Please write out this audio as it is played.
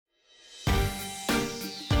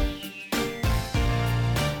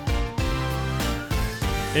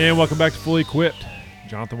And welcome back to Fully Equipped.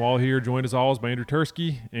 Jonathan Wall here, joined as always by Andrew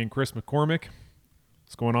Tursky and Chris McCormick.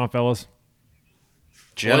 What's going on, fellas?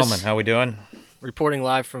 Gentlemen, how we doing? Reporting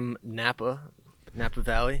live from Napa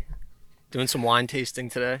Valley. Doing some wine tasting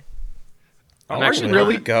today. I'm actually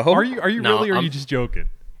really go. Are you No, really, or are you just joking?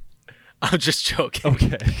 I'm just joking.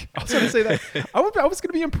 Okay, I was going to say that. I was going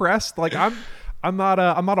to be impressed. Like I'm not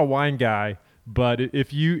a wine guy, but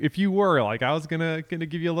if you were, like, I was gonna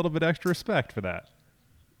give you a little bit extra respect for that.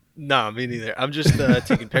 No, me neither. I'm just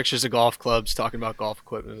taking pictures of golf clubs, talking about golf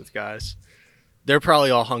equipment with guys. They're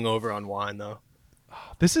probably all hungover on wine, though.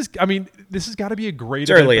 This has got to be a great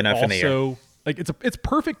It's event, early but enough in the year. also, like, it's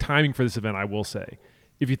perfect timing for this event, I will say,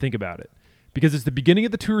 if you think about it, because it's the beginning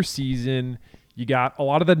of the tour season. You got a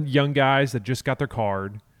lot of the young guys that just got their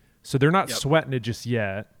card, so they're not sweating it just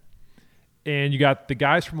yet. And you got the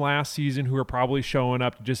guys from last season who are probably showing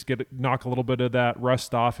up to just knock a little bit of that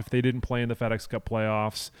rust off if they didn't play in the FedEx Cup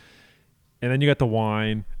playoffs. And then you got the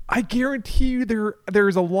wine. I guarantee you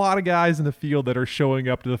there's a lot of guys in the field that are showing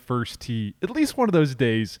up to the first tee, at least one of those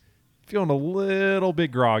days, feeling a little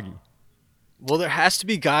bit groggy. Well, there has to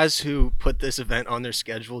be guys who put this event on their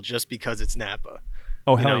schedule just because it's Napa.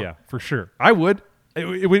 Oh, hell yeah, for sure. I would.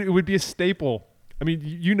 It would be a staple. I mean,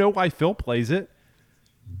 you know why Phil plays it.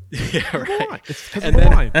 Yeah, right. It's because of the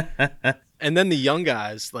wine. And then the young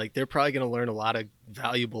guys, like, they're probably going to learn a lot of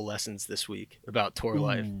valuable lessons this week about tour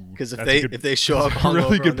life. Because if they show up hungover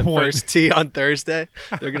really good on the point. first tee on Thursday,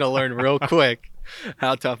 they're going to learn real quick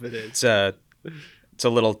how tough it is. It's a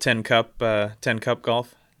little 10 cup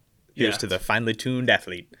golf. Here's Yeah. to the finely tuned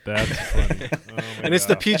athlete. That's funny. Oh my And it's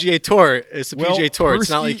the God. PGA Tour. It's the Well, PGA Tour. It's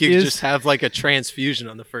not Persky like you can is- just have like a transfusion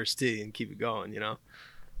on the first tee and keep it going, you know?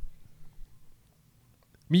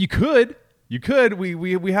 I mean, you could.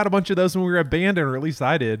 We had a bunch of those when we were at Bandon, or at least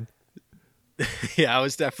I did. Yeah, I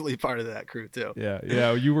was definitely part of that crew too.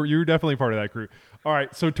 Yeah. You were definitely part of that crew. All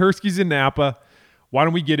right, so Tursky's in Napa. Why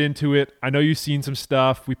don't we get into it? I know you've seen some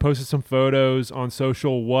stuff. We posted some photos on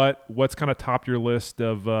social. What's kind of top your list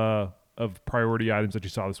of priority items that you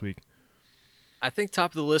saw this week? I think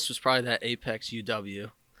top of the list was probably that Apex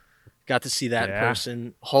UW. Got to see that in Yeah.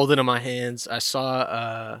 person, hold it in my hands. I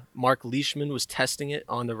saw Mark Leishman was testing it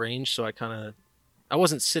on the range, so I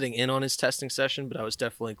wasn't sitting in on his testing session, but I was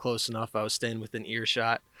definitely close enough. I was staying within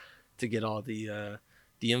earshot to get all the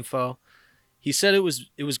info. He said it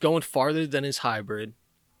was going farther than his hybrid,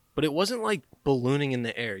 but it wasn't like ballooning in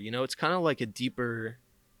the air. You know, it's kind of like it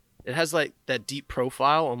has like that deep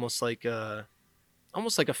profile, almost like a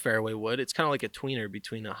fairway wood. It's kind of like a tweener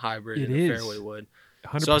between a hybrid It and is. a fairway wood.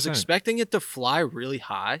 100%. So I was expecting it to fly really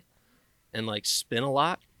high and like spin a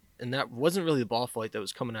lot, and that wasn't really the ball flight that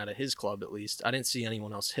was coming out of his club. At least I didn't see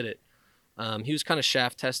anyone else hit it. He was kind of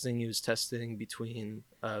shaft testing. He was testing between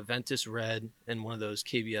Ventus Red and one of those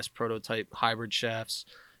KBS prototype hybrid shafts.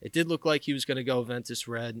 It did look like he was going to go Ventus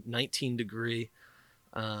Red, 19 degree.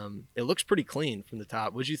 It looks pretty clean from the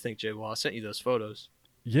top. What'd you think, Jay? Well, I sent you those photos.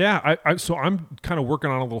 Yeah, so I'm kind of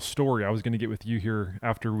working on a little story I was going to get with you here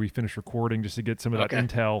after we finish recording, just to get some of that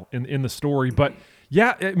intel in the story. But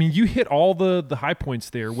yeah, I mean, you hit all the high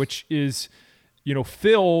points there, which is, you know,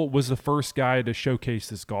 Phil was the first guy to showcase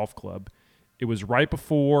this golf club. It was right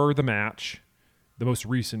before the match, the most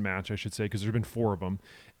recent match, I should say, because there's been 4 of them.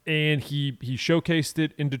 And he showcased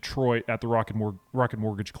it in Detroit at the Rocket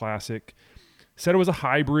Mortgage Classic. Said it was a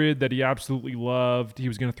hybrid that he absolutely loved. He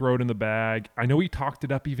was going to throw it in the bag. I know he talked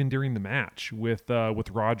it up even during the match with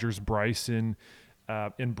Rogers, Bryson,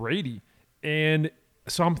 and Brady. And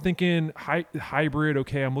so I'm thinking hybrid.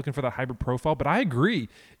 Okay, I'm looking for that hybrid profile. But I agree.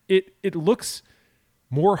 It looks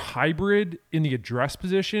more hybrid in the address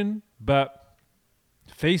position, but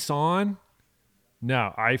face on.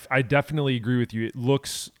 No, I definitely agree with you. It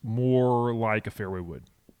looks more like a fairway wood.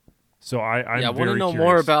 So I want to know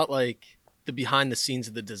more about like the behind the scenes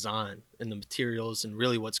of the design and the materials and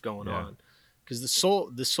really what's going on, because the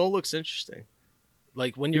sole looks interesting.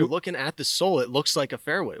 Like when you're looking at the sole, it looks like a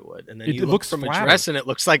fairway wood, and then you look from flatter. address and it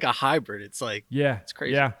looks like a hybrid. It's like it's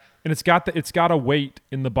crazy. Yeah, and it's got a weight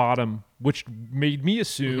in the bottom, which made me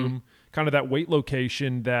assume kind of that weight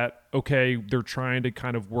location that they're trying to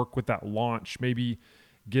kind of work with that launch, maybe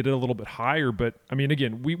get it a little bit higher. But I mean,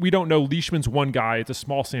 again, we don't know. Leishman's one guy; it's a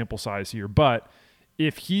small sample size here, but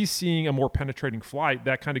if he's seeing a more penetrating flight,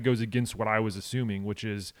 that kind of goes against what I was assuming, which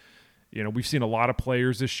is, you know, we've seen a lot of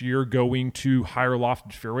players this year going to higher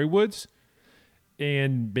lofted fairway woods,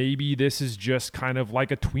 and maybe this is just kind of like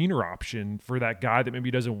a tweener option for that guy that maybe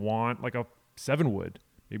doesn't want like a 7 wood.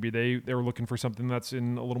 Maybe they're looking for something that's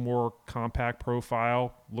in a little more compact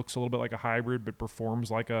profile, looks a little bit like a hybrid, but performs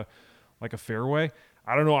like a like a fairway.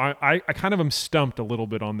 I don't know. I kind of am stumped a little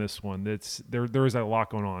bit on this one. There is a lot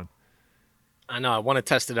going on. I know. I want to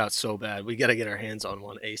test it out so bad. We got to get our hands on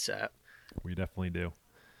one ASAP. We definitely do.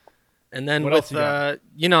 And then what with else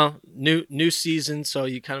new season, so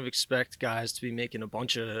you kind of expect guys to be making a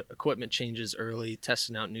bunch of equipment changes early,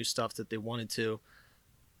 testing out new stuff that they wanted to.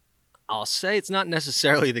 I'll say it's not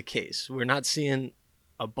necessarily the case. We're not seeing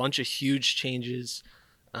a bunch of huge changes,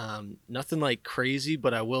 nothing like crazy.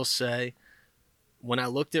 But I will say, when I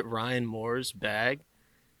looked at Ryan Moore's bag,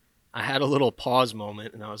 I had a little pause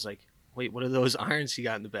moment, and I was like, "Wait, what are those irons he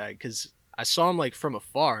got in the bag?" Because I saw him like from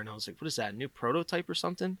afar, and I was like, "What is that? A new prototype or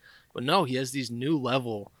something?" But no, he has these new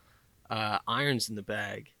level irons in the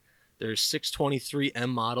bag. There's 623M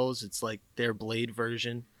models. It's like their blade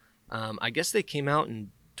version. I guess they came out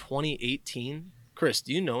in 2018. Chris,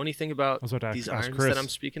 do you know anything about these irons that I'm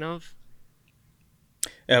speaking of?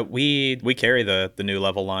 We carry the new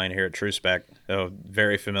level line here at TrueSpec. So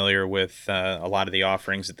very familiar with a lot of the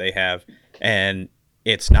offerings that they have, and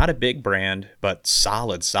it's not a big brand, but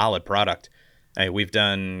solid product. We've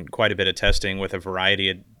done quite a bit of testing with a variety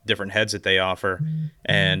of different heads that they offer,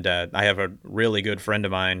 and I have a really good friend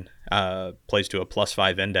of mine plays to a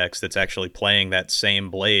 +5 index that's actually playing that same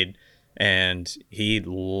blade, and he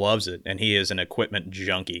loves it, and he is an equipment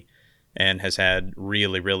junkie and has had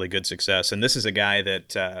really good success. And this is a guy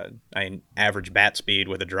that average bat speed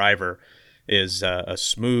with a driver is a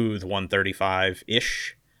smooth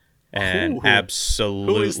 135-ish, and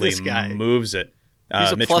absolutely moves it.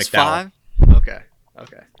 He's a Mitch +5? McDowell.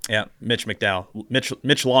 Okay. Yeah, Mitch McDowell. Mitch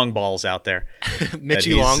Longballs out there.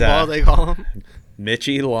 Mitchy Longball, they call him?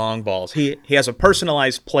 Mitchy Longballs. He has a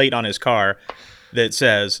personalized plate on his car that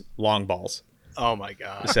says Longballs. Oh, my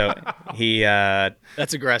God. So he...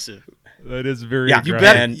 That's aggressive. That is very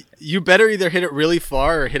aggressive. You better either hit it really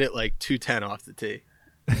far or hit it like 210 off the tee.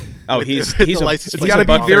 Oh, it's got to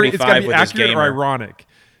be accurate or ironic.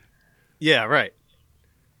 Yeah, right.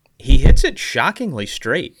 He hits it shockingly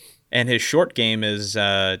straight, and his short game is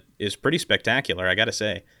pretty spectacular, I got to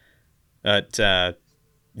say. But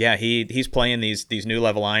yeah, he's playing these new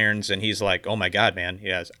level irons, and he's like, "Oh my God, man!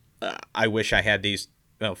 Yes, I wish I had these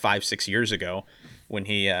 5-6 years ago when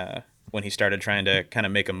he started trying to kind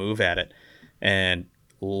of make a move at it, and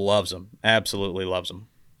loves them, absolutely loves them."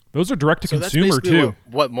 Those are direct to consumer too.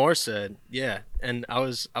 What Moore said, yeah. And I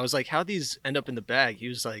was like, how these end up in the bag? He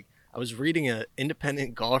was like, I was reading an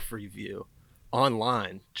independent golf review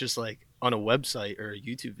online, just like on a website or a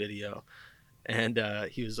YouTube video, and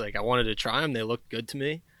he was like, I wanted to try them. They looked good to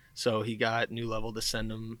me, so he got New Level to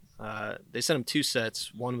send him. They sent him 2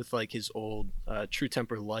 sets, one with like his old True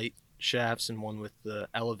Temper Light shafts and one with the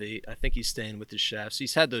Elevate. I think he's staying with his shafts.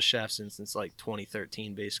 He's had those shafts since like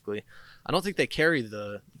 2013, basically. I don't think they carry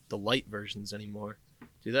the light versions anymore,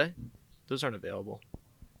 do they? Those aren't available.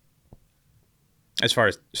 As far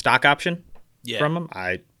as stock option from them,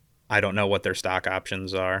 I don't know what their stock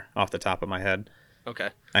options are off the top of my head. Okay.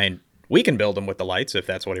 I mean, we can build them with the lights if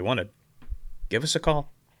that's what he wanted. Give us a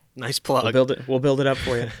call. Nice plug. We'll build it up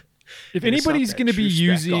for you. If anybody's going to be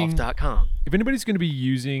using golf.com. If anybody's going to be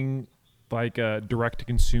using like a direct to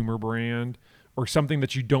consumer brand or something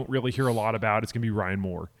that you don't really hear a lot about, it's going to be Ryan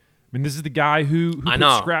Moore. I mean, this is the guy who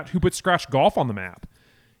put Scratch Golf on the map.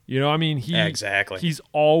 You know, I mean, he's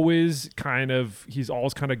always kind of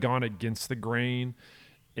gone against the grain,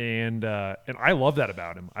 and I love that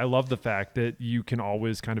about him. I love the fact that you can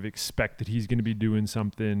always kind of expect that he's going to be doing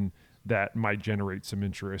something that might generate some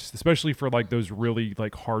interest, especially for like those really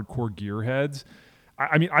like hardcore gearheads.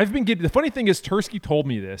 I mean, I've been getting, the funny thing is Tursky told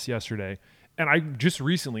me this yesterday, and I just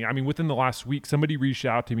recently, I mean, within the last week, somebody reached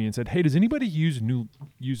out to me and said, "Hey, does anybody use New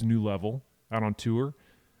Level out on tour?"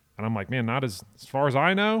 And I'm like, "Man, not as far as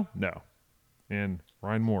I know, no." And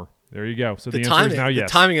Ryan Moore, there you go. So the answer is now yes.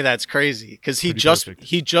 The timing of that's crazy because he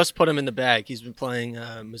just put him in the bag. He's been playing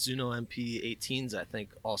Mizuno MP18s, I think,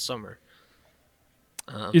 all summer.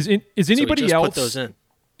 Is anybody so else put those in?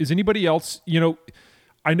 Is anybody else? You know,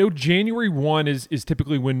 I know January 1 is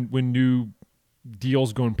typically when new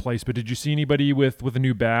deals go in place. But did you see anybody with a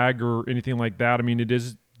new bag or anything like that? I mean, it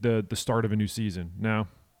is the start of a new season. No,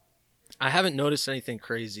 I haven't noticed anything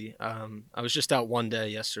crazy. I was just out one day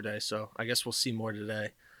yesterday, so I guess we'll see more today.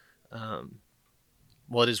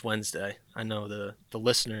 Well, it is Wednesday. I know the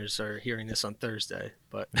listeners are hearing this on Thursday,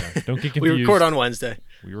 but don't get confused. We record on Wednesday.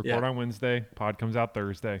 We record on Wednesday. Pod comes out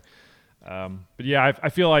Thursday. But yeah, I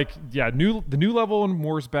feel like the new level in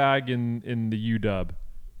Moore's bag in the UW,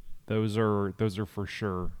 those are for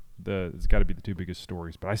sure. It's got to be the 2 biggest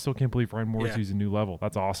stories. But I still can't believe Ryan Moore's using New Level.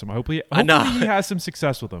 That's awesome. Hopefully he has some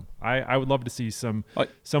success with them. I would love to see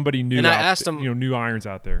somebody new. And I asked him, new irons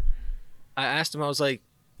out there. I asked him, I was like,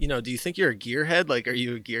 do you think you're a gearhead? Like, are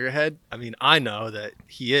you a gearhead? I mean, I know that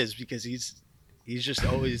he is because he's just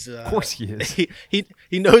always. Of course he is.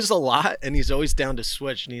 He knows a lot, and he's always down to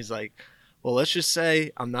switch. And he's like, well, let's just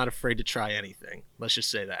say I'm not afraid to try anything. Let's just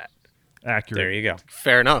say that. Accurate. There you go.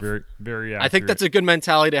 Fair enough. Very, very accurate. I think that's a good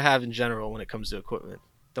mentality to have in general when it comes to equipment.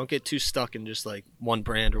 Don't get too stuck in just like one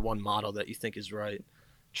brand or one model that you think is right.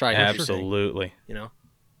 Try everything. Absolutely.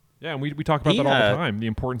 Yeah, and we talk about that all the time, the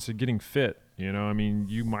importance of getting fit. I mean,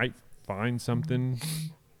 you might find something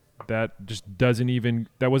that just wasn't even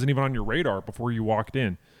on your radar before you walked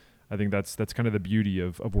in. I think that's kind of the beauty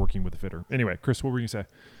of working with a fitter. Anyway, Chris, what were you going to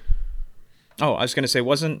say? Oh, I was going to say,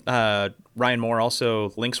 wasn't Ryan Moore also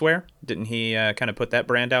Linkswear? Didn't he kind of put that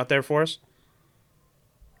brand out there for us?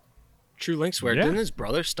 True Linkswear. Yeah. Didn't his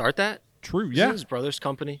brother start that? True, Isn't yeah. his brother's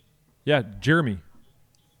company? Yeah, Jeremy.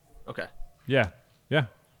 Okay. Yeah.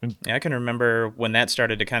 And Yeah, I can remember when that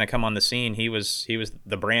started to kind of come on the scene. He was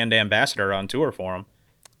the brand ambassador on tour for him,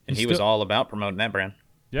 and he was all about promoting that brand.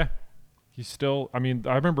 yeah, he's still. I mean,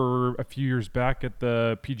 I remember a few years back at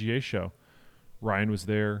the PGA show, Ryan was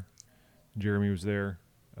there, Jeremy was there,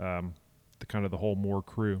 the whole Moore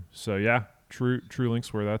crew. So yeah, True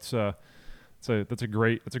Linkswear. That's a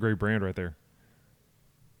great brand right there.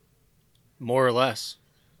 More or less.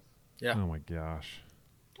 Yeah. Oh my gosh.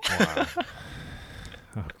 Wow.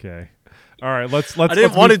 Okay. All right. Let's. I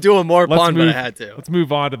didn't want to do a more pun, but I had to. Let's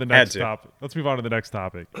move on to the next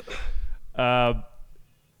topic.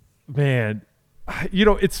 Man,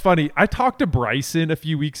 it's funny. I talked to Bryson a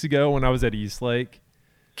few weeks ago when I was at Eastlake.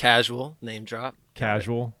 Casual name drop.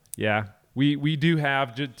 Casual. Yeah. We do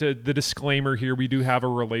have the disclaimer here. We do have a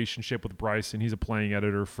relationship with Bryson. He's a playing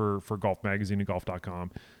editor for Golf Magazine and golf.com.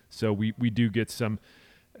 So we do get some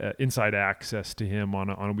inside access to him on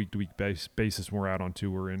a week-to-week basis when we're out on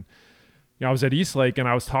tour. And I was at Eastlake and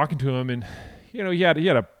I was talking to him, and he had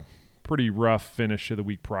a pretty rough finish of the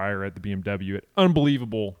week prior at the BMW. An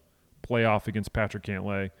unbelievable playoff against Patrick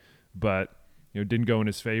Cantlay, but didn't go in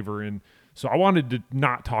his favor. And so I wanted to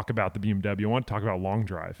not talk about the BMW. I wanted to talk about long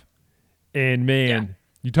drive. And man,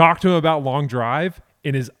 you talk to him about long drive,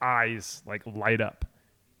 and his eyes light up.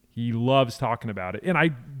 He loves talking about it. And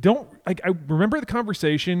I remember the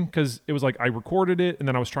conversation because it was I recorded it and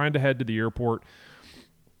then I was trying to head to the airport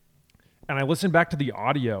and I listened back to the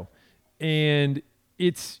audio, and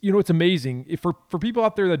it's amazing. For people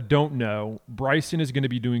out there that don't know, Bryson is going to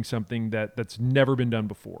be doing something that's never been done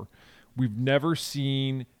before. We've never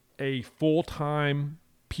seen a full-time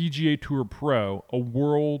PGA Tour pro, a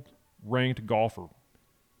world-ranked golfer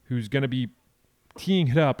who's going to be teeing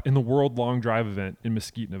it up in the World Long Drive event in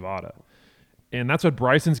Mesquite, Nevada. And that's what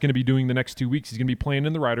Bryson's going to be doing the next 2 weeks. He's going to be playing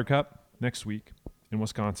in the Ryder Cup next week in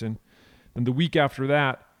Wisconsin. And the week after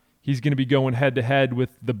that, he's going to be going head-to-head with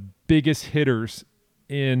the biggest hitters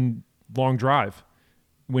in long drive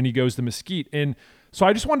when he goes to Mesquite. And so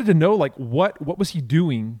I just wanted to know, what was he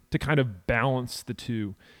doing to kind of balance the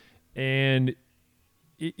two? And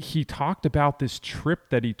he talked about this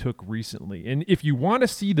trip that he took recently. And if you want to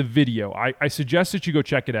see the video, I suggest that you go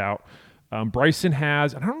check it out. Bryson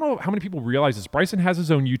has, and I don't know how many people realize this, Bryson has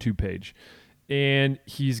his own YouTube page. And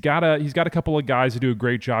he's got a couple of guys who do a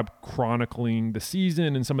great job chronicling the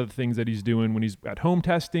season and some of the things that he's doing when he's at home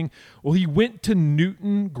testing. Well, he went to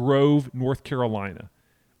Newton Grove, North Carolina,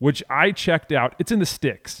 which I checked out. It's in the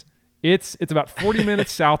sticks. It's about 40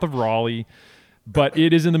 minutes south of Raleigh, but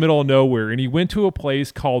it is in the middle of nowhere. And he went to a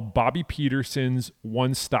place called Bobby Peterson's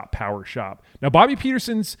One Stop Power Shop. Now, Bobby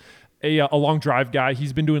Peterson's a long drive guy.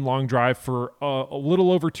 He's been doing long drive for a little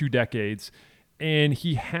over 2 decades. And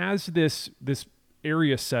he has this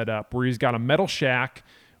area set up where he's got a metal shack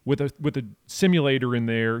with a simulator in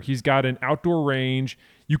there. He's got an outdoor range.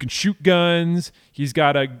 You can shoot guns. He's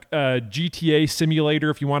got a GTA simulator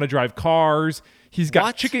if you want to drive cars. He's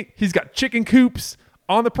got chicken. He's got chicken coops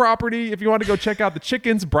on the property if you want to go check out the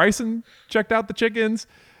chickens. Bryson checked out the chickens,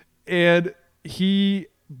 and he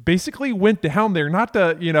basically went down there not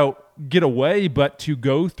to get away, but to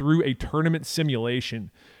go through a tournament simulation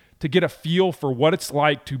to get a feel for what it's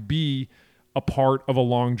like to be a part of a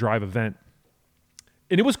long drive event.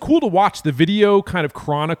 And it was cool to watch. The video kind of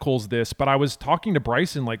chronicles this, but I was talking to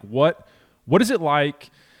Bryson, what is it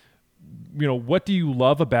like? What do you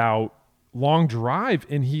love about long drive?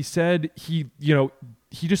 And he said he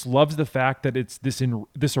just loves the fact that it's this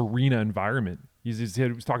arena environment. He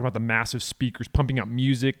was talking about the massive speakers pumping out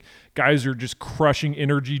music. Guys are just crushing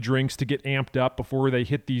energy drinks to get amped up before they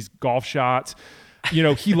hit these golf shots.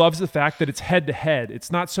 He loves the fact that it's head-to-head.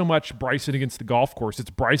 It's not so much Bryson against the golf course.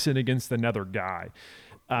 It's Bryson against another guy.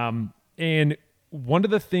 And one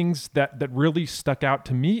of the things that really stuck out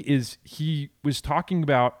to me is he was talking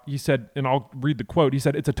about, he said, and I'll read the quote, he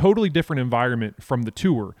said, "It's a totally different environment from the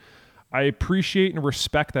tour. I appreciate and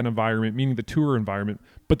respect that environment," meaning the tour environment,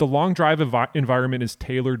 "but the long drive environment is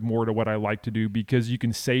tailored more to what I like to do because you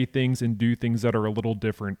can say things and do things that are a little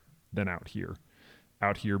different than out here."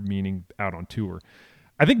 Out here meaning out on tour.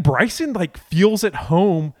 I think Bryson like feels at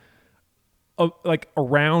home like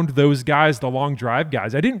around those guys, the long drive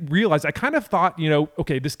guys. I didn't realize, I kind of thought,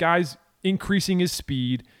 okay, this guy's increasing his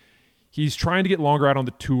speed. He's trying to get longer out on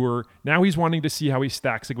the tour. Now he's wanting to see how he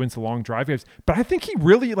stacks against the long drive guys. But I think he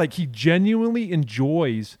really, he genuinely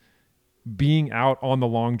enjoys being out on the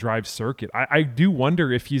long drive circuit. I do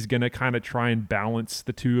wonder if he's going to kind of try and balance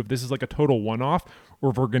the two, if this is like a total one-off,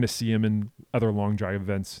 or if we're going to see him in other long drive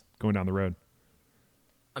events going down the road.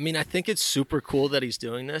 I mean, I think it's super cool that he's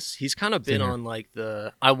doing this. He's kind of been on like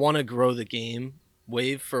the I want to grow the game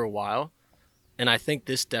wave for a while. And I think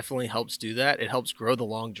this definitely helps do that. It helps grow the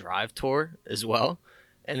long drive tour as well.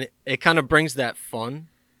 And it kind of brings that fun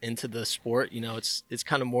into the sport. It's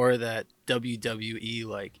kind of more of that WWE,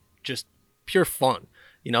 like just pure fun.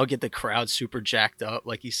 Get the crowd super jacked up.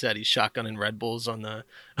 Like he said, he's shotgunning Red Bulls on the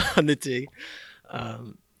tee.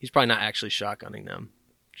 He's probably not actually shotgunning them.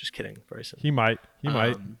 Just kidding, Bryson. He might.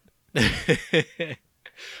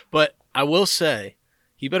 But I will say,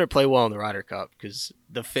 he better play well in the Ryder Cup because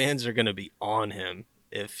the fans are going to be on him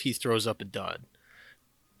if he throws up a dud.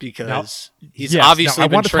 Because he's obviously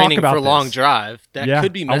been training for long drive. That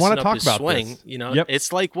could be messing up his swing.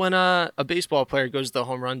 It's like when a baseball player goes to the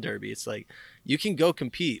home run derby. It's like you can go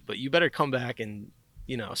compete, but you better come back and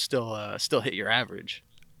still hit your average.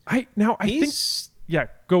 I think. Yeah,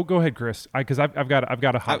 go ahead, Chris. Because I've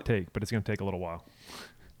got a hot take, but it's going to take a little while.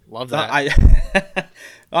 Love that.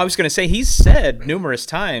 I was going to say, he's said numerous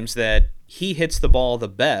times that he hits the ball the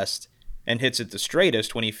best and hits it the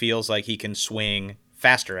straightest when he feels like he can swing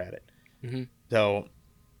faster at it. Mm-hmm. So,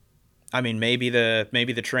 I mean, maybe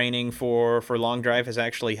the training for long drive has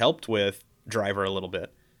actually helped with driver a little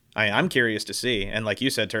bit. I'm curious to see. And like you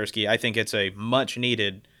said, Tursky, I think it's a much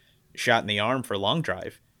needed shot in the arm for long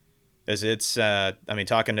drive. As it's,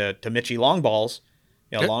 talking to Mitchie Longballs,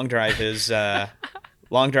 long drive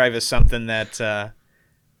is something that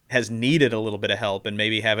has needed a little bit of help, and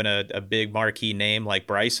maybe having a big marquee name like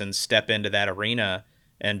Bryson step into that arena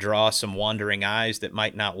and draw some wandering eyes that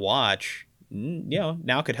might not watch,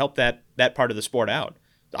 now could help that part of the sport out.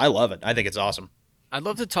 I love it. I think it's awesome. I'd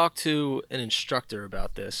love to talk to an instructor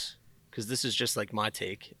about this because this is just like my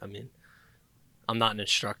take. I mean, I'm not an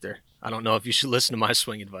instructor. I don't know if you should listen to my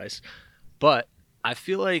swing advice, but I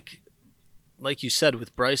feel like you said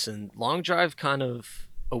with Bryson, long drive kind of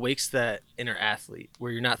awakes that inner athlete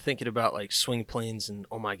where you're not thinking about like swing planes and,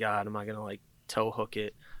 oh my God, am I going to like toe hook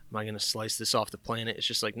it? Am I going to slice this off the planet? It's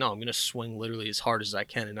just like, no, I'm going to swing literally as hard as I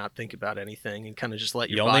can and not think about anything and kind of just let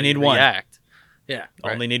your body react. Yeah.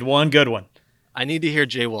 Right. Only need one good one. I need to hear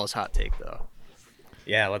Jay Wall's hot take though.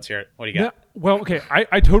 Yeah, let's hear it. What do you got? Yeah, well, okay,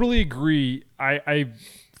 I totally agree. I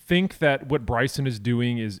think that what Bryson is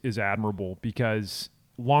doing is admirable because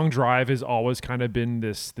long drive has always kind of been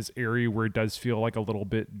this area where it does feel like a little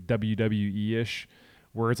bit WWE-ish,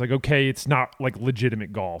 where it's like, okay, it's not like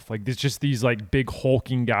legitimate golf. Like it's just these like big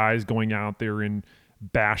hulking guys going out there and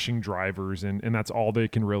bashing drivers, and that's all they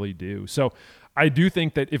can really do. So I do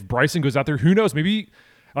think that if Bryson goes out there, who knows, maybe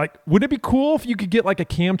like, would it be cool if you could get like a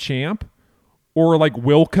Cam Champ or like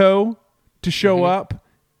Wilco to show up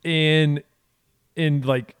and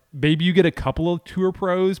like maybe you get a couple of tour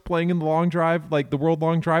pros playing in the long drive, like the World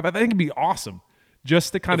Long Drive. I think it'd be awesome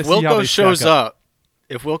just to kind of see how they shows up.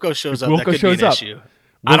 If Wilco shows up, that could be an issue.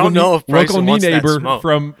 I don't know if Bryson wants that smoke.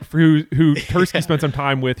 From who Tursky spent some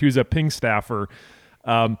time with, who's a ping staffer.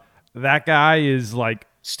 That guy is like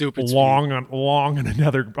stupid long on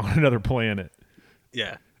another planet.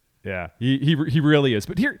 Yeah. Yeah, he really is.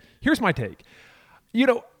 But here's my take.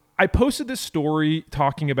 I posted this story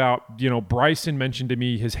talking about, Bryson mentioned to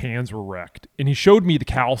me his hands were wrecked, and he showed me the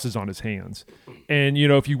calluses on his hands. And,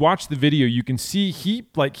 if you watch the video, you can see he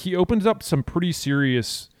opens up some pretty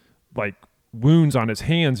serious, wounds on his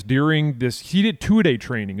hands during this. He did 2-a-day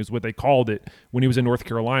training is what they called it when he was in North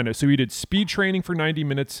Carolina. So he did speed training for 90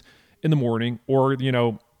 minutes in the morning or,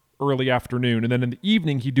 early afternoon. And then in the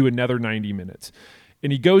evening, he'd do another 90 minutes.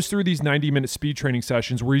 And he goes through these 90-minute speed training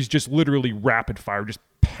sessions where he's just literally rapid fire, just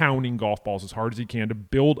pounding golf balls as hard as he can to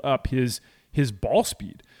build up his ball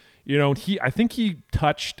speed. I think he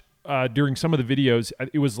touched during some of the videos,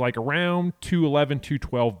 it was like around 211,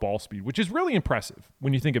 212 ball speed, which is really impressive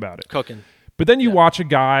when you think about it. Cooking. But then you watch a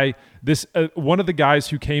guy, one of the guys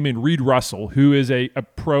who came in, Reed Russell, who is a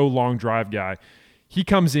pro long drive guy. he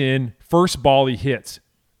comes in, first ball he hits,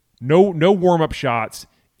 no warm-up shots,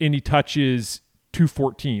 and he touches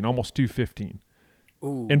 214, almost 215.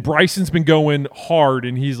 Ooh. And Bryson's been going hard,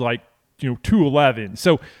 and he's like, 211.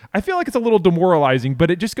 So I feel like it's a little demoralizing, but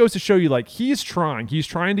it just goes to show you, like, he's trying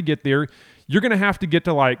to get there. You're going to have to get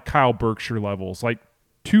to like Kyle Berkshire levels. Like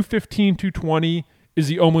 215, 220 is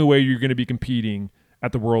the only way you're going to be competing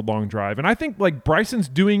at the World Long Drive. And I think like Bryson's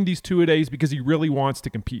doing these 2-a-days because he really wants to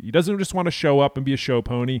compete. He doesn't just want to show up and be a show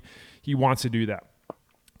pony. He wants to do that.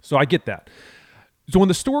 So I get that. So when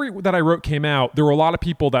the story that I wrote came out, there were a lot of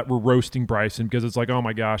people that were roasting Bryson because it's like, oh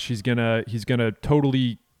my gosh, he's gonna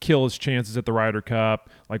totally kill his chances at the Ryder Cup.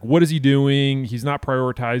 Like, what is he doing? He's not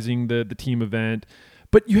prioritizing the team event.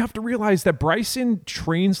 But you have to realize that Bryson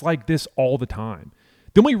trains like this all the time.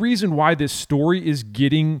 The only reason why this story is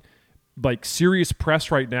getting like serious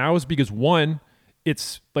press right now is because, one,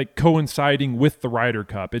 it's like coinciding with the Ryder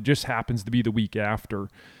Cup. It just happens to be the week after.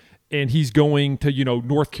 And he's going to,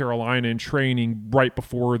 North Carolina and training right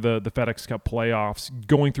before the FedEx Cup playoffs,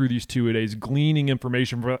 going through these 2-a-days, gleaning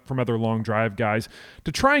information from other long drive guys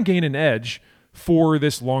to try and gain an edge for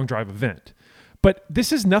this long drive event. But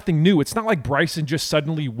this is nothing new. It's not like Bryson just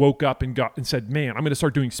suddenly woke up and said, man, I'm going to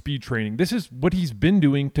start doing speed training. This is what he's been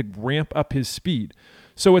doing to ramp up his speed.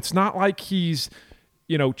 So it's not like he's,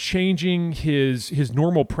 changing his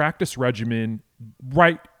normal practice regimen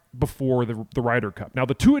right before the Ryder Cup. Now,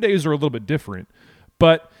 the 2-a-days are a little bit different,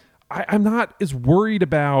 but I'm not as worried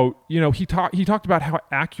about, he talked about how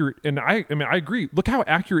accurate, and I agree. Look how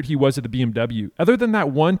accurate he was at the BMW. Other than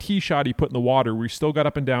that one tee shot he put in the water where he still got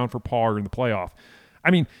up and down for par in the playoff.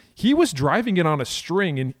 I mean, he was driving it on a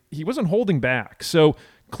string and he wasn't holding back. So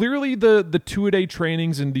clearly the 2-a-day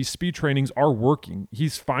trainings and these speed trainings are working.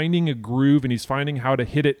 He's finding a groove and he's finding how to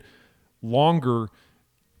hit it longer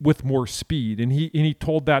with more speed. And he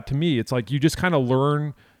told that to me. It's like you just kind of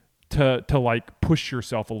learn to like push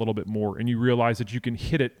yourself a little bit more, and you realize that you can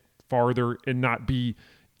hit it farther and not be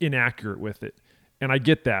inaccurate with it. And I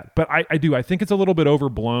get that. But I think it's a little bit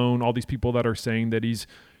overblown, all these people that are saying that he's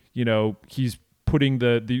putting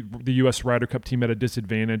the US Ryder Cup team at a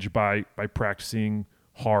disadvantage by practicing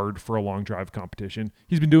hard for a long drive competition.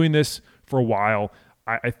 He's been doing this for a while.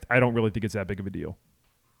 I don't really think it's that big of a deal.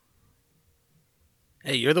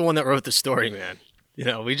 Hey, you're the one that wrote the story, man.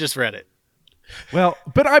 We just read it. Well,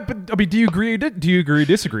 but I mean, do you agree? Do you agree?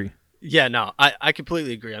 Disagree? Yeah, no, I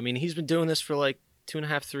completely agree. I mean, he's been doing this for like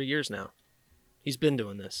 2.5, 3 years now. He's been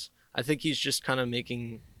doing this. I think he's just kind of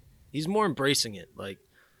he's more embracing it. Like,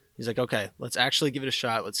 he's like, okay, let's actually give it a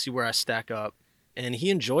shot. Let's see where I stack up. And he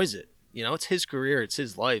enjoys it. It's his career. It's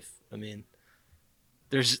his life. I mean,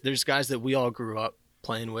 there's guys that we all grew up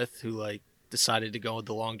playing with who like decided to go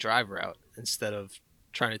the long drive route instead of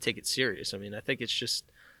trying to take it serious. I mean, I think it's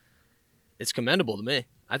commendable to me.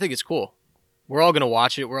 I think it's cool. We're all going to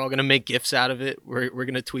watch it. We're all going to make GIFs out of it. We're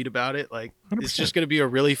going to tweet about it. Like, 100%. It's just going to be a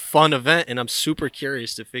really fun event, and I'm super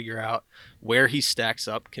curious to figure out where he stacks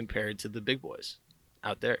up compared to the big boys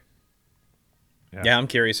out there. Yeah, I'm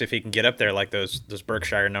curious if he can get up there like those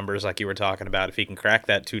Berkshire numbers like you were talking about, if he can crack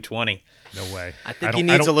that 220. No way. I think he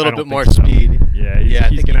needs a little bit more speed. Yeah, I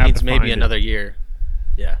think he needs maybe another year.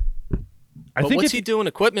 Yeah. But what's he doing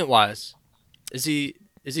equipment-wise? Is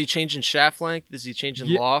he changing shaft length? Is he changing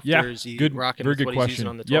loft? Yeah, or is he rocking with what he's using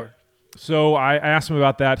on the tour? Yep. So I asked him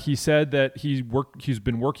about that. He said that he's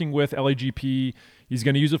been working with LAGP. He's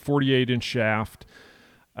going to use a 48-inch shaft.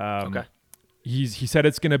 Okay. He said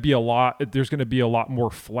it's going to be a lot. There's going to be a lot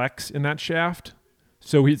more flex in that shaft.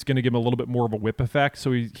 So he's going to give him a little bit more of a whip effect.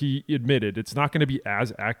 So he admitted it's not going to be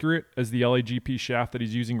as accurate as the LAGP shaft that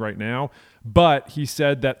he's using right now. But he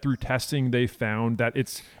said that through testing, they found that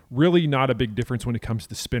it's really not a big difference when it comes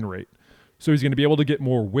to spin rate. So he's going to be able to get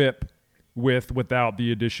more whip without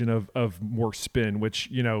the addition of more spin, which,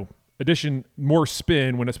 more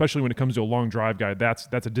spin, especially when it comes to a long drive guy, that's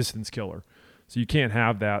a distance killer. So you can't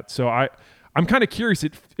have that. So I'm kind of curious.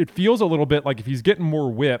 It feels a little bit like if he's getting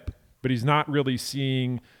more whip, but he's not really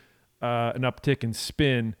seeing an uptick in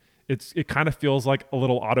spin, it kind of feels like a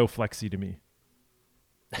little auto flexy to me.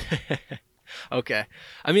 Okay.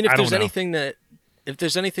 I mean, if there's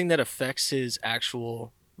anything that affects his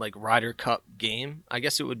actual like Ryder Cup game, I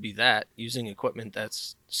guess it would be that, using equipment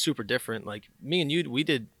that's super different. Like me and you, we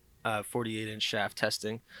did 48-inch shaft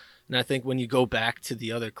testing, and I think when you go back to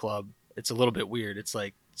the other club, it's a little bit weird. It's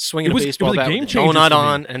like swinging a baseball bat with the donut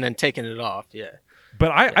on and then taking it off. Yeah.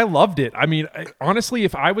 But I loved it. I mean, honestly,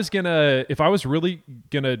 if I was really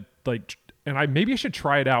gonna like, and maybe I should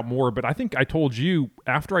try it out more, but I think I told you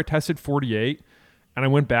after I tested 48 and I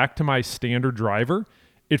went back to my standard driver,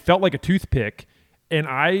 it felt like a toothpick. And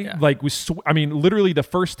I literally the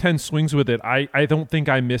first 10 swings with it, I don't think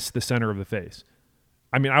I missed the center of the face.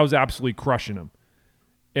 I mean, I was absolutely crushing them.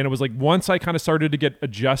 And it was like once I kind of started to get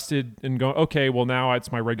adjusted and go, okay, well now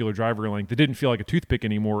it's my regular driver length. It didn't feel like a toothpick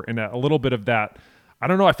anymore. And a little bit of that, I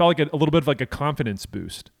don't know, I felt like a little bit of like a confidence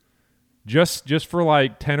boost. Just for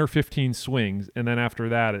like 10 or 15 swings. And then after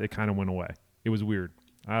that, it kind of went away. It was weird.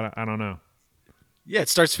 I don't know. Yeah, it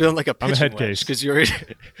starts feeling like a pitching head wedge case. because you're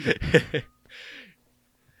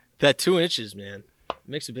that 2 inches, man,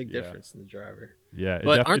 makes a big difference in the driver. Yeah,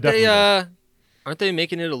 but aren't they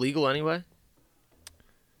making it illegal anyway?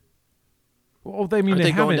 Well, I mean, aren't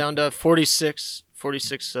they going down to 46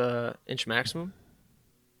 inch maximum?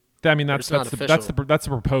 I mean, that's the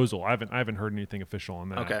proposal. I haven't heard anything official on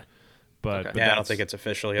that. Okay. But I don't think it's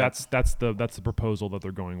official yet. That's the proposal that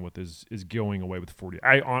they're going with is going away with 40.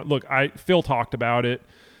 Phil talked about it.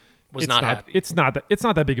 Was not happy. It's not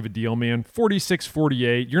that big of a deal, man. 46,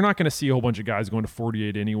 48. You're not going to see a whole bunch of guys going to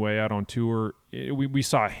 48 anyway out on tour. We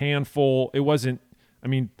saw a handful. It wasn't. I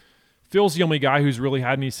mean, Phil's the only guy who's really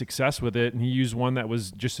had any success with it, and he used one that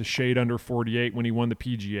was just a shade under 48 when he won the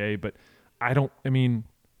PGA. But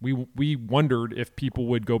we wondered if people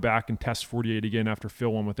would go back and test 48 again after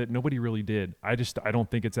Phil won with it. Nobody really did. I don't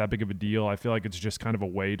think it's that big of a deal. I feel like it's just kind of a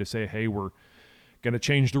way to say, hey, we're going to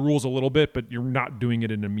change the rules a little bit, but you're not doing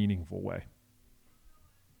it in a meaningful way.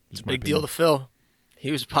 It's a big deal to Phil.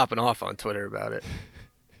 He was popping off on Twitter about it.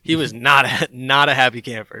 He was not a happy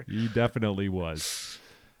camper. He definitely was.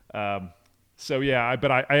 So yeah,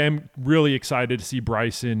 but I am really excited to see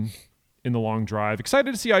Bryson in the long drive.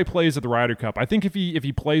 Excited to see how he plays at the Ryder Cup. I think if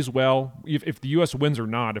he plays well, if the U.S. wins or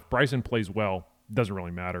not, if Bryson plays well, it doesn't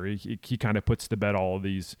really matter. He kind of puts to bed all of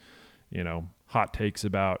these, hot takes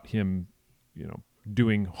about him,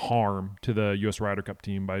 doing harm to the U.S. Ryder Cup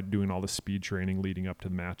team by doing all the speed training leading up to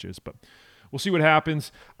the matches. But we'll see what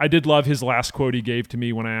happens. I did love his last quote he gave to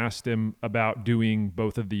me when I asked him about doing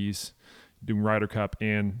both of these, doing Ryder Cup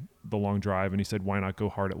and the long drive, and he said, why not go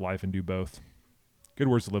hard at life and do both? Good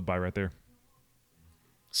words to live by right there.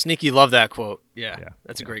 Sneaky love that quote. Yeah.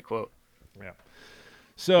 That's a great quote. Yeah.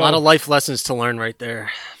 So a lot of life lessons to learn right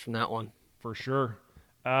there from that one. For sure.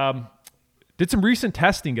 Did some recent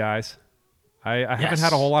testing, guys. I haven't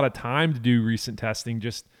had a whole lot of time to do recent testing,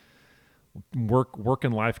 just work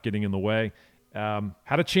and life getting in the way.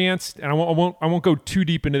 Had a chance, and I won't go too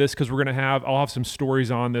deep into this because I'll have some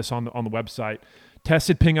stories on this on the website.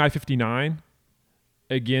 Tested Ping I-59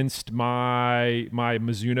 against my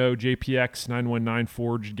Mizuno JPX 919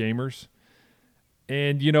 forged gamers,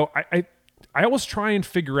 and I always try and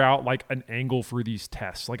figure out like an angle for these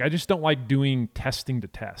tests. Like I just don't like doing testing to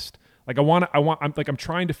test. Like I'm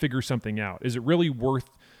trying to figure something out. Is it really worth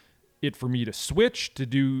it for me to switch to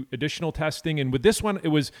do additional testing? And with this one, it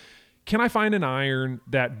was, can I find an iron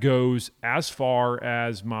that goes as far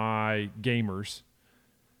as my gamers,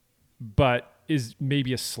 but is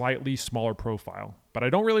maybe a slightly smaller profile? But I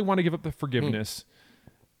don't really want to give up the forgiveness.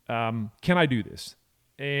 Can I do this?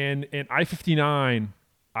 And I-59,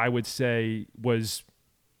 I would say, was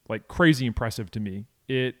like crazy impressive to me.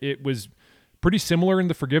 It was pretty similar in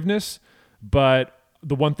the forgiveness, but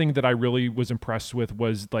the one thing that I really was impressed with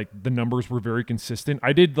was like the numbers were very consistent.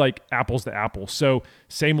 I did like apples to apples. So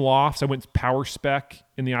same lofts. I went power spec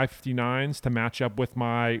in the I-59s to match up with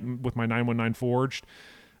my 919 forged.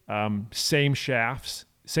 Same shafts,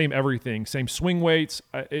 same everything, same swing weights.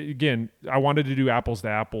 Again, I wanted to do apples to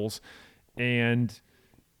apples, and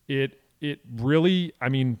it really, I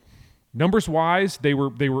mean, numbers wise, they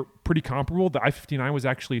were pretty comparable. The I-59 was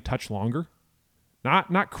actually a touch longer.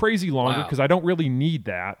 Not crazy longer because I don't really need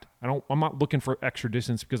that. I'm not looking for extra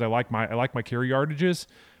distance because I like my carry yardages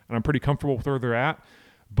and I'm pretty comfortable with where they're at.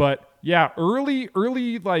 But yeah, early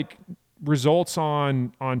like results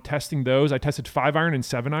on testing those. I tested 5-iron and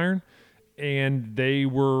 7-iron, and they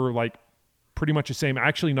were like pretty much the same. I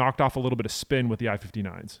actually knocked off a little bit of spin with the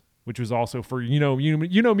I-59s, which was also for me,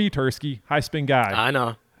 Tursky, high spin guy. I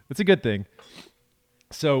know. It's a good thing.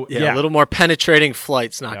 So yeah, a little more penetrating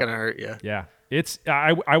flight's not gonna hurt you. Yeah.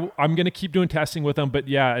 I'm gonna keep doing testing with them, but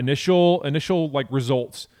yeah, initial like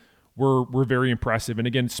results were very impressive. And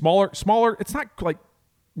again, smaller. It's not like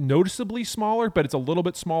noticeably smaller, but it's a little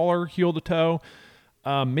bit smaller heel to toe.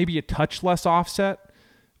 Maybe a touch less offset,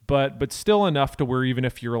 but still enough to where even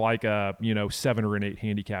if you're like a 7 or an 8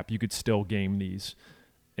 handicap, you could still game these.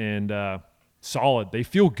 And solid. They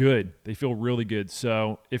feel good. They feel really good.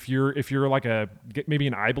 So if you're like maybe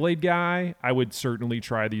an iBlade guy, I would certainly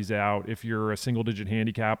try these out. If you're a single digit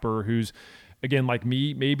handicapper who's, again, like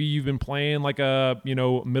me, maybe you've been playing like a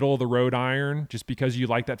middle of the road iron just because you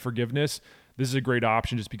like that forgiveness. this is a great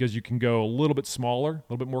option just because you can go a little bit smaller, a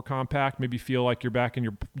little bit more compact, maybe feel like you're back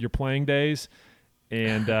in your playing days,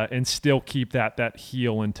 and still keep that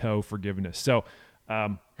heel and toe forgiveness. So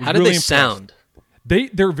how did they sound?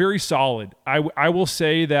 They're very solid. I will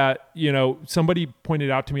say that, you know, somebody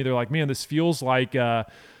pointed out to me, they're like, man, this feels like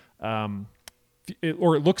it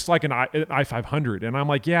looks like an i500, and I'm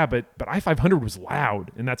like, yeah, but i500 was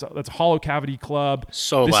loud, and that's a hollow cavity club.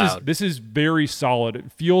 So loud. This is very solid.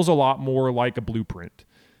 It feels a lot more like a Blueprint,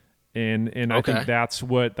 and okay. I think that's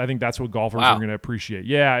what golfers are going to appreciate.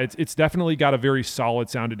 Yeah, it's definitely got a very solid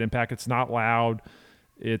sounded impact. It's not loud.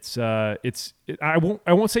 I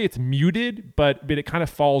won't say it's muted, but it kind of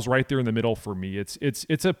falls right there in the middle for me.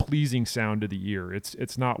 It's a pleasing sound to the ear.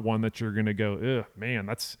 It's not one that you're going to go, ugh, man,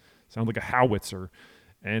 that's sounds like a howitzer,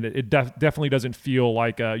 and it definitely doesn't feel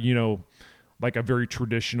like a very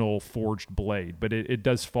traditional forged blade, but it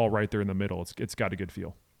does fall right there in the middle. It's got a good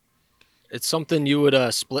feel. It's something you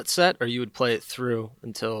would split set, or you would play it through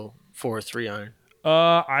until 4 or 3 iron.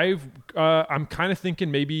 I'm kind of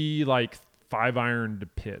thinking maybe like 5 iron to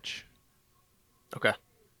pitch. Okay.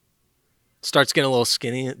 Starts getting a little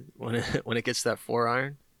skinny when it gets that 4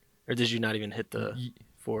 iron, or did you not even hit the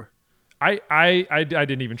 4? I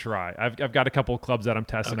didn't even try. I've got a couple of clubs that I'm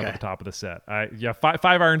testing up at the top of the set. 5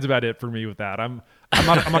 irons about it for me with that. I'm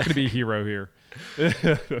not going to be a hero here.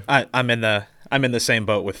 I'm in the same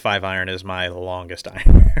boat with 5 iron as my longest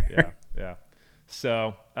iron. yeah.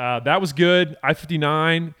 So that was good.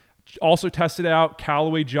 I-59 also tested out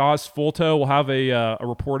Callaway Jaws Full Toe. We'll have a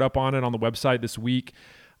report up on it on the website this week.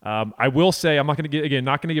 I will say I'm not going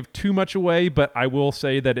to give too much away, but I will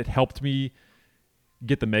say that it helped me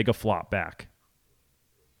get the mega flop back.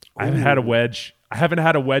 Ooh. I haven't had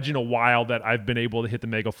a wedge in a while that I've been able to hit the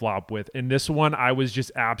mega flop with. And this one, I was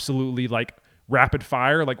just absolutely like rapid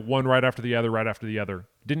fire, like one right after the other.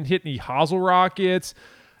 Didn't hit any hosel rockets,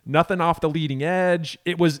 nothing off the leading edge.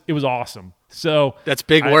 It was awesome. So that's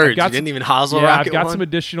big words. You didn't even hosel rocket. I've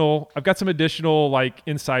got some additional like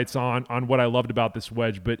insights on what I loved about this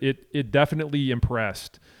wedge, but it definitely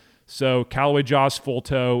impressed. So Callaway Jaws Full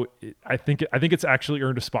Toe, I think it's actually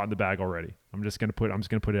earned a spot in the bag already. I'm just gonna put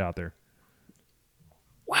it out there.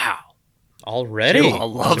 Wow, already,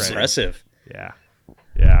 loves it. Impressive.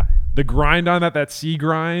 Yeah. The grind on that C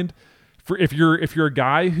grind, for if you're a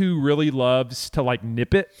guy who really loves to like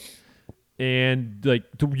nip it, and like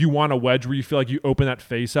you want a wedge where you feel like you open that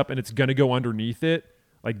face up and it's gonna go underneath it,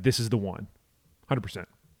 like this is the one, 100%.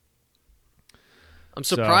 I'm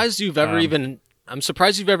surprised you've ever even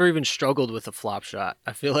struggled with a flop shot.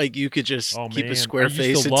 I feel like you could just keep a square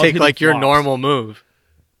face and take like your normal move.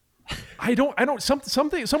 I don't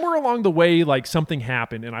something somewhere along the way, like something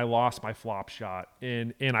happened and I lost my flop shot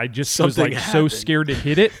and I just was like so scared to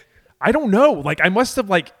hit it. I don't know. Like I must have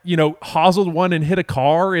like, hoseled one and hit a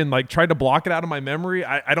car and like tried to block it out of my memory.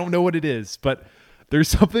 I don't know what it is, but there's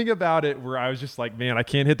something about it where I was just like, man, I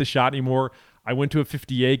can't hit the shot anymore. I went to a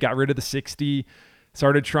 58, got rid of the 60.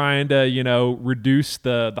 Started trying to, reduce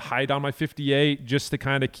the height on my 58 just to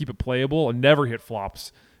kind of keep it playable and never hit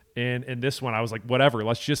flops. And this one, I was like, whatever,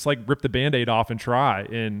 let's just like rip the Band-Aid off and try.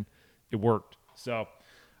 And it worked. So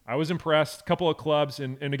I was impressed. A couple of clubs.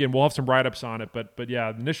 And again, we'll have some write-ups on it. But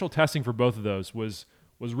yeah, the initial testing for both of those was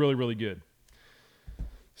really, really good.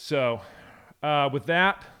 So with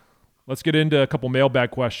that, let's get into a couple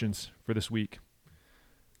mailbag questions for this week.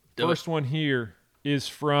 First one here is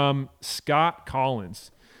from Scott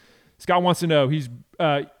Collins. Scott wants to know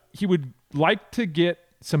he would like to get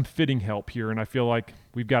some fitting help here, and I feel like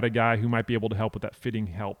we've got a guy who might be able to help with that fitting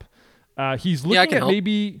help. He's looking at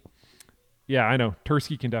maybe, I know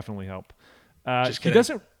Tursky can definitely help. He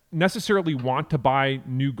doesn't necessarily want to buy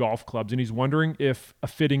new golf clubs, and he's wondering if a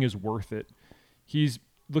fitting is worth it. He's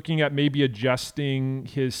looking at maybe adjusting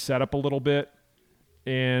his setup a little bit,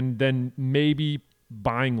 and then maybe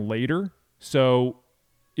buying later. So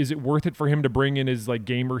is it worth it for him to bring in his like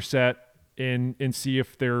gamer set and see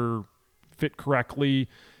if they're fit correctly?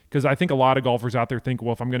 Because I think a lot of golfers out there think,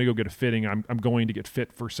 well, if I'm going to go get a fitting, I'm going to get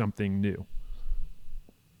fit for something new.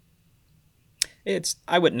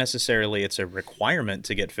 I wouldn't necessarily, it's a requirement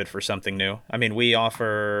to get fit for something new. I mean, we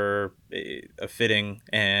offer a fitting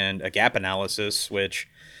and a gap analysis, which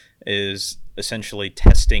is essentially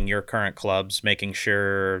testing your current clubs, making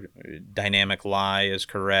sure dynamic lie is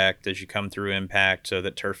correct as you come through impact so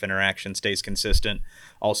that turf interaction stays consistent.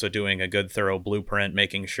 Also doing a good thorough blueprint,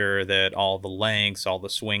 making sure that all the lengths, all the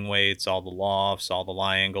swing weights, all the lofts, all the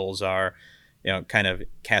lie angles are, kind of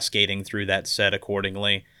cascading through that set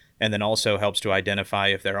accordingly. And then also helps to identify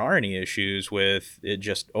if there are any issues with it,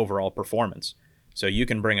 just overall performance. So you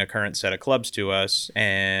can bring a current set of clubs to us,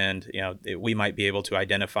 and we might be able to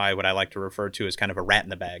identify what I like to refer to as kind of a rat in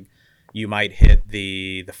the bag. You might hit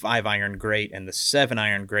the 5-iron great and the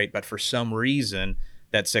 7-iron great, but for some reason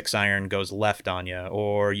that 6-iron goes left on you,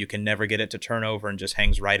 or you can never get it to turn over and just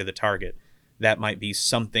hangs right of the target. That might be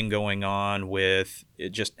something going on with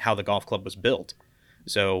just how the golf club was built.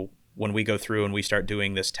 So when we go through and we start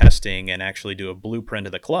doing this testing and actually do a blueprint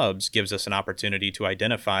of the clubs, gives us an opportunity to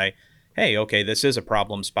identify, hey, okay, this is a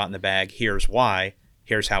problem spot in the bag. Here's why.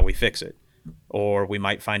 Here's how we fix it. Or we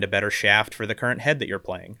might find a better shaft for the current head that you're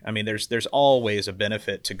playing. I mean, there's always a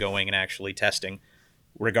benefit to going and actually testing,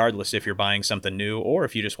 regardless if you're buying something new or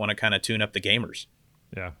if you just want to kind of tune up the gamers.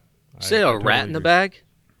 Yeah. Say a rat in the bag?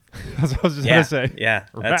 That's what I was just going to say. Yeah.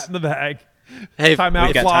 A rat in the bag. Hey,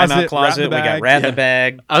 timeout closet. We got rat in the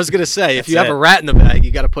bag. I was going to say, if you have a rat in the bag,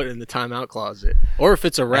 you got to put it in the timeout closet. Or if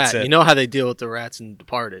it's a rat, you know how they deal with the rats in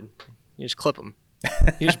Departed. You just clip them.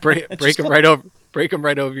 You just break them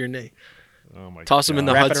right over your knee. Oh my toss them in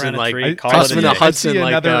the Hudson like toss them in the Hudson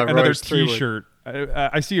like another T-shirt.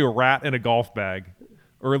 I see a rat in a golf bag,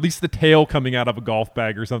 or at least the tail coming out of a golf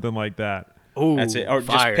bag or something like that. Oh, that's it. Or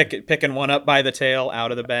fire. Just picking one up by the tail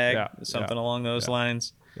out of the bag, something along those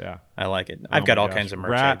lines. Yeah, I like it. I've got all kinds of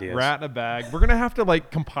merch ideas. Rat in a bag. We're gonna have to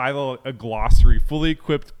compile a glossary, fully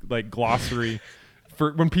equipped glossary.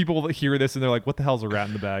 For when people hear this and they're like, "What the hell's a rat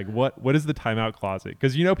in the bag? What is the timeout closet?"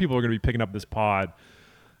 Because people are going to be picking up this pod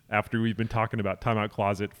after we've been talking about timeout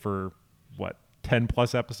closet for 10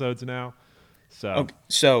 plus episodes now.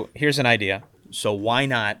 So here's an idea. So why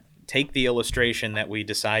not take the illustration that we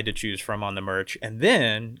decide to choose from on the merch, and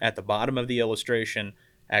then at the bottom of the illustration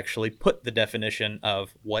actually put the definition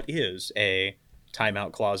of what is a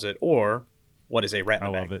timeout closet or what is a rat in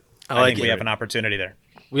the bag. I love it. I think we have an opportunity there.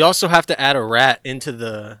 We also have to add a rat into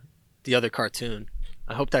the other cartoon.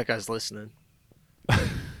 I hope that guy's listening.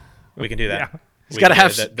 We can do that. Yeah. He's got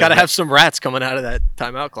to have some rats coming out of that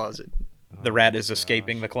timeout closet. The rat is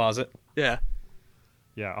escaping the closet. Yeah.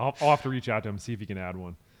 Yeah, I'll have to reach out to him, see if he can add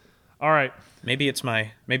one. All right. Maybe it's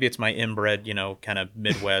my inbred, kind of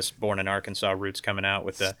Midwest, born in Arkansas roots coming out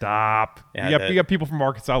with the. Stop. Yeah, you got people from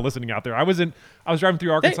Arkansas listening out there. I was driving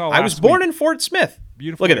through Arkansas. I was born in Fort Smith.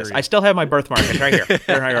 Beautiful. Look at this. I still have my birthmark. It's right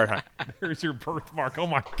here. There's your birthmark. Oh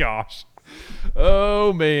my gosh.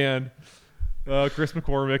 Oh man. Chris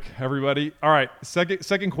McCormick, everybody. All right.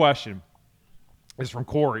 Second question is from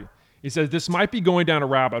Corey. He says, this might be going down a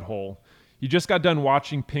rabbit hole. You just got done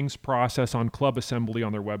watching Ping's process on Club Assembly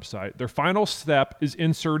on their website. Their final step is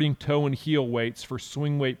inserting toe and heel weights for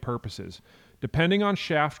swing weight purposes. Depending on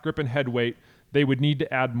shaft grip and head weight, they would need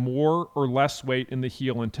to add more or less weight in the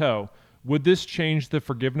heel and toe. Would this change the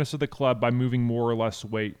forgiveness of the club by moving more or less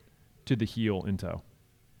weight to the heel and toe?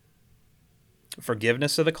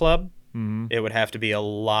 Forgiveness of the club? Mm-hmm. It would have to be a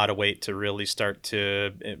lot of weight to really start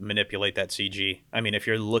to manipulate that CG. I mean, if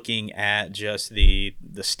you're looking at just the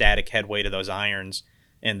static head weight of those irons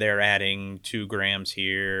and they're adding 2 grams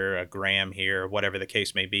here, a gram here, whatever the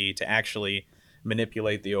case may be, to actually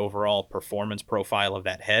manipulate the overall performance profile of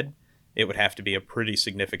that head, it would have to be a pretty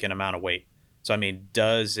significant amount of weight. So, I mean,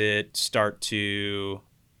 does it start to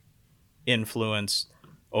influence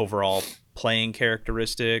overall playing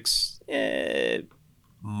characteristics?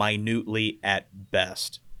 Minutely at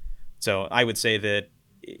best. So I would say that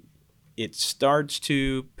it starts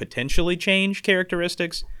to potentially change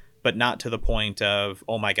characteristics, but not to the point of,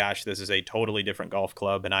 oh my gosh, this is a totally different golf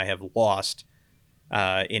club and I have lost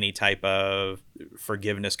any type of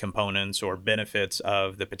forgiveness components or benefits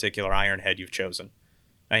of the particular iron head you've chosen.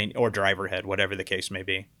 Or driver head, whatever the case may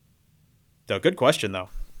be. So good question, though.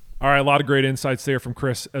 All right, a lot of great insights there from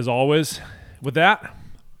Chris, as always. With that,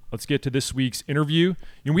 let's get to this week's interview.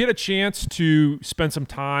 We had a chance to spend some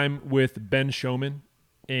time with Ben Showman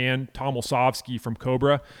and Tom Olsovsky from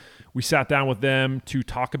Cobra. We sat down with them to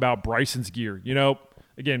talk about Bryson's gear.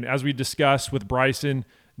 Again, as we discussed with Bryson,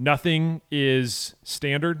 nothing is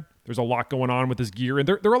standard. There's a lot going on with his gear, and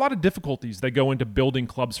there are a lot of difficulties that go into building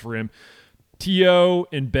clubs for him. T.O.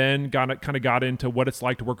 and Ben got into what it's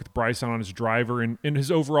like to work with Bryson on his driver and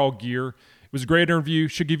his overall gear. It was a great interview.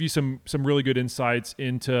 Should give you some really good insights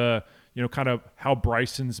into kind of how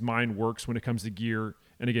Bryson's mind works when it comes to gear,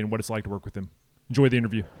 and again, what it's like to work with him. Enjoy the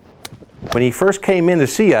interview. When he first came in to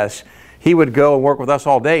see us, he would go and work with us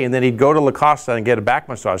all day, and then he'd go to La Costa and get a back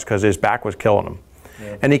massage because his back was killing him.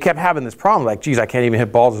 Yeah. And he kept having this problem, like, geez, I can't even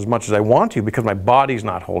hit balls as much as I want to because my body's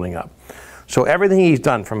not holding up. So everything he's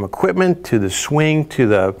done, from equipment to the swing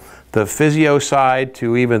to the physio side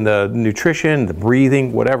to even the nutrition, the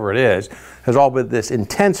breathing, whatever it is, has all been this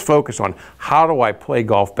intense focus on how do I play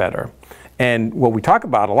golf better. And what we talk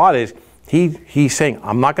about a lot is He's saying,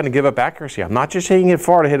 I'm not going to give up accuracy. I'm not just hitting it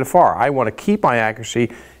far to hit it far. I want to keep my accuracy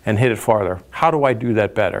and hit it farther. How do I do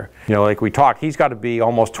that better? You know, like we talked, he's got to be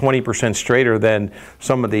almost 20% straighter than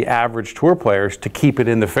some of the average tour players to keep it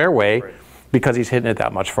in the fairway because he's hitting it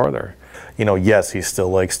that much farther. You know, yes, he still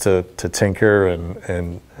likes to tinker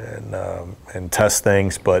and test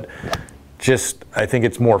things, but just I think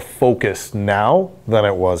it's more focused now than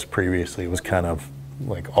it was previously. It was kind of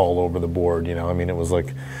like all over the board, you know. I mean, it was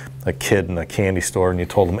like a kid in a candy store and you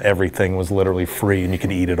told him everything was literally free and you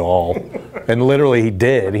could eat it all. And literally he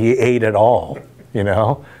did. He ate it all, you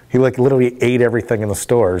know. He like literally ate everything in the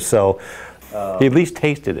store. So he at least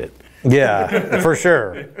tasted it. Yeah, for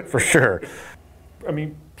sure, for sure. I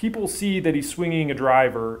mean, people see that he's swinging a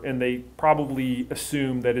driver and they probably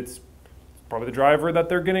assume that it's probably the driver that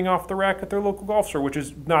they're getting off the rack at their local golf store, which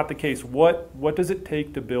is not the case. What does it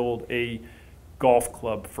take to build a golf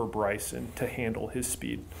club for Bryson to handle his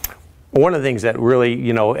speed? One of the things that really,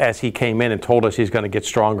 you know, as he came in and told us he's going to get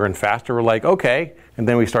stronger and faster, we're like, okay. And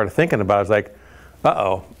then we started thinking about it, it's like,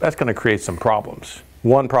 uh-oh, that's going to create some problems.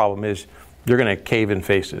 One problem is you're going to cave in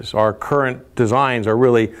faces. Our current designs are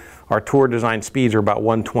really, our tour design speeds are about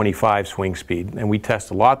 125 swing speed, and we test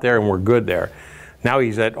a lot there and we're good there. Now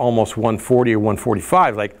he's at almost 140 or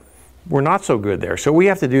 145, like, we're not so good there. So we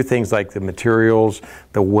have to do things like the materials,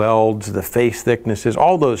 the welds, the face thicknesses,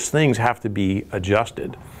 all those things have to be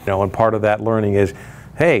adjusted. You know, and part of that learning is,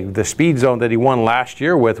 hey, the speed zone that he won last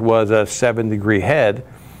year with was a 7-degree head,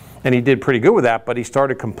 and he did pretty good with that, but he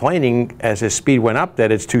started complaining as his speed went up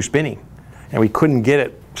that it's too spinny, and we couldn't get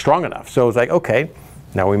it strong enough. So it's like, okay,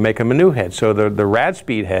 now we make him a new head. So the rad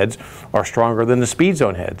speed heads are stronger than the speed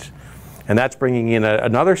zone heads. And that's bringing in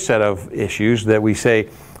another set of issues that we say,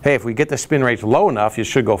 hey, if we get the spin rates low enough, you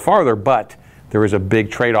should go farther, but there is a big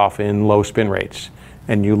trade-off in low spin rates,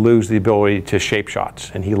 and you lose the ability to shape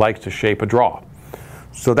shots, and he likes to shape a draw.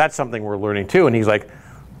 So that's something we're learning too, and he's like,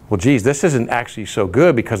 well, geez, this isn't actually so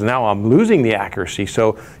good because now I'm losing the accuracy.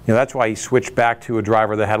 So, you know, that's why he switched back to a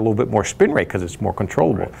driver that had a little bit more spin rate because it's more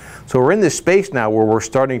controllable. Right. So we're in this space now where we're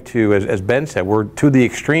starting to, as Ben said, we're to the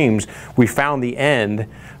extremes. We found the end.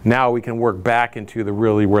 Now we can work back into the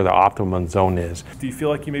really where the optimum zone is. Do you feel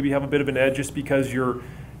like you maybe have a bit of an edge just because you're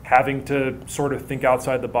having to sort of think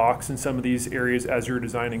outside the box in some of these areas as you're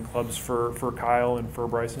designing clubs for Kyle and for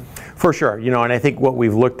Bryson? For sure. You know, and I think what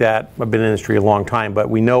we've looked at, I've been in the industry a long time, but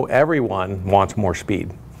we know everyone wants more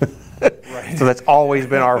speed. Right. So that's always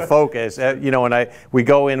been our focus. You know, and we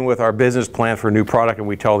go in with our business plan for a new product and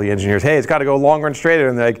we tell the engineers, hey, it's got to go longer and straighter.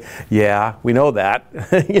 And they're like, yeah, we know that.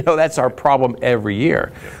 You know, that's our problem every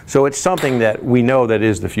year. So it's something that we know that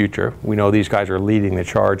is the future. We know these guys are leading the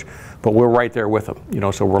charge, but we're right there with them. You know,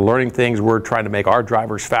 so we're learning things. We're trying to make our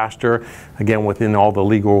drivers faster, again, within all the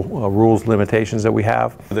legal rules, limitations that we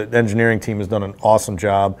have. The engineering team has done an awesome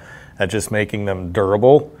job at just making them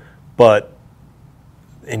durable,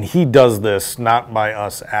 and he does this not by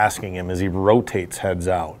us asking him, as he rotates heads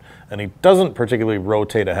out. And he doesn't particularly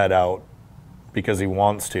rotate a head out because he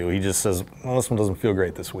wants to. He just says, well, this one doesn't feel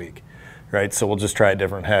great this week, right? So we'll just try a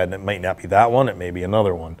different head. And it might not be that one, it may be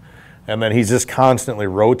another one. And then he's just constantly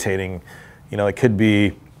rotating. You know, it could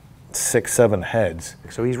be 6, 7 heads.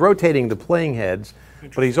 So he's rotating the playing heads,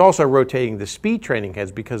 but he's also rotating the speed training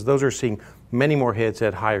heads because those are seeing many more hits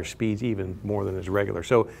at higher speeds, even more than his regular.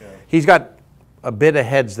 So he's got a bit of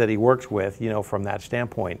heads that he works with, you know, from that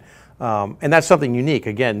standpoint. And that's something unique.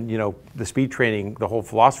 Again, you know, the speed training, the whole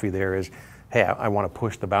philosophy there is, hey, I want to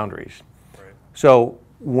push the boundaries. Right. So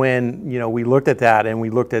when, you know, we looked at that and we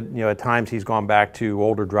looked at, you know, at times he's gone back to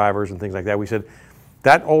older drivers and things like that, we said,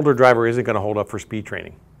 that older driver isn't going to hold up for speed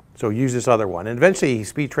training. So use this other one. And eventually he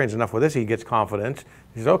speed trains enough with this, he gets confidence.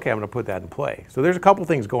 He says, okay, I'm going to put that in play. So there's a couple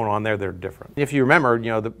things going on there that are different. If you remember, you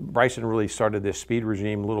know, Bryson really started this speed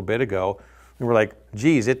regime a little bit ago. And we're like,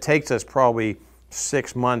 geez, it takes us probably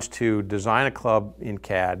 6 months to design a club in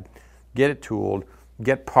CAD, get it tooled,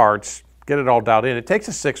 get parts, get it all dialed in. It takes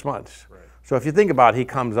us 6 months. Right. So if you think about it, he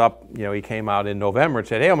comes up, you know, he came out in November and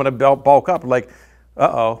said, hey, I'm going to bulk up. Like,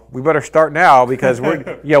 uh-oh, we better start now because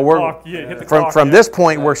we're, you know, from this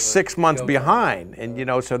point, we're 6 months behind. And, you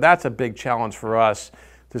know, so that's a big challenge for us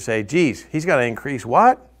to say, geez, he's got to increase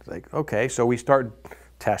what? It's like, okay, so we start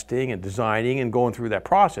testing and designing and going through that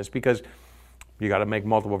process because you got to make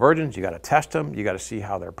multiple versions, you got to test them, you got to see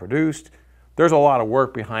how they're produced. There's a lot of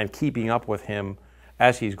work behind keeping up with him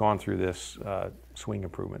as he's gone through this swing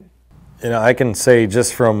improvement. You know, I can say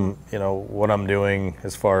just from, you know, what I'm doing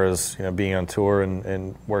as far as, you know, being on tour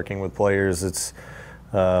and working with players, it's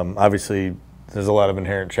obviously there's a lot of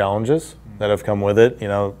inherent challenges that have come with it. You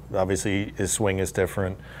know, obviously his swing is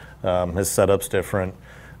different, his setup's different.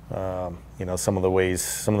 Some of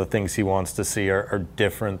the things he wants to see are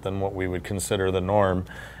different than what we would consider the norm.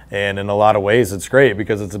 And in a lot of ways, it's great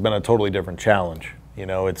because it's been a totally different challenge.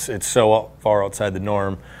 It's so far outside the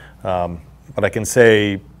norm. But I can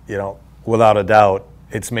say, without a doubt,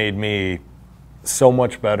 it's made me so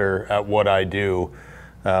much better at what I do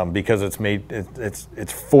because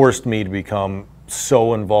it's forced me to become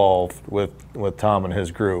so involved with Tom and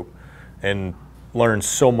his group and learn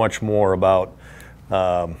so much more about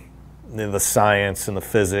the science and the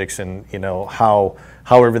physics and how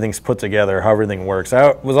everything's put together, how everything works.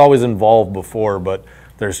 I was always involved before, but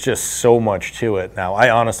there's just so much to it now. I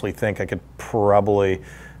honestly think I could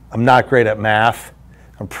I'm not great at math.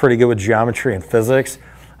 I'm pretty good with geometry and physics.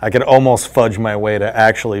 I could almost fudge my way to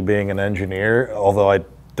actually being an engineer, although I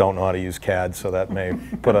don't know how to use CAD, so that may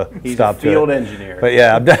put a stop to it. He's a field engineer. But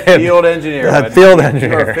yeah, field engineer. Field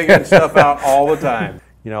engineer. You're figuring stuff out all the time.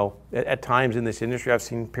 At times in this industry, I've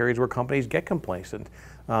seen periods where companies get complacent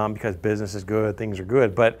because business is good, things are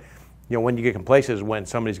good. But when you get complacent is when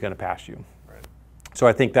somebody's going to pass you. Right. So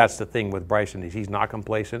I think that's the thing with Bryson is he's not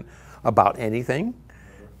complacent about anything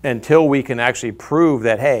until we can actually prove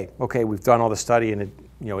that, hey, okay, we've done all the study and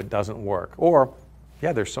it doesn't work, or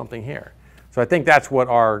yeah, there's something here. So I think that's what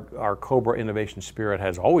our Cobra innovation spirit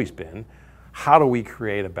has always been. How do we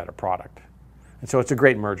create a better product? And so it's a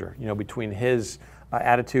great merger, between his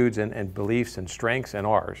attitudes and beliefs and strengths and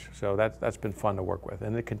ours. So that's been fun to work with,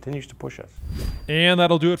 and it continues to push us. And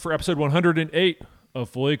that'll do it for episode 108 of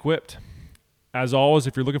Fully Equipped. As always,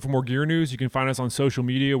 if you're looking for more gear news, you can find us on social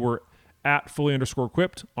media. We're at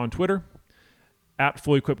 @fully_equipped on Twitter,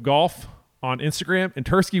 @fully_equipped_golf on Instagram. And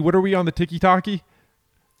Tursky, what are we on the Tiki-Taki?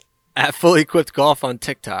 @fully_equipped_golf on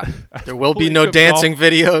TikTok. There will be no dancing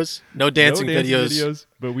videos. No dancing videos.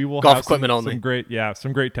 But we will golf have equipment only.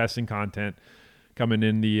 some great testing content coming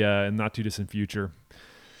in the not too distant future.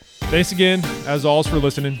 Thanks again, as always, for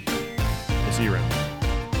listening. We'll see you around.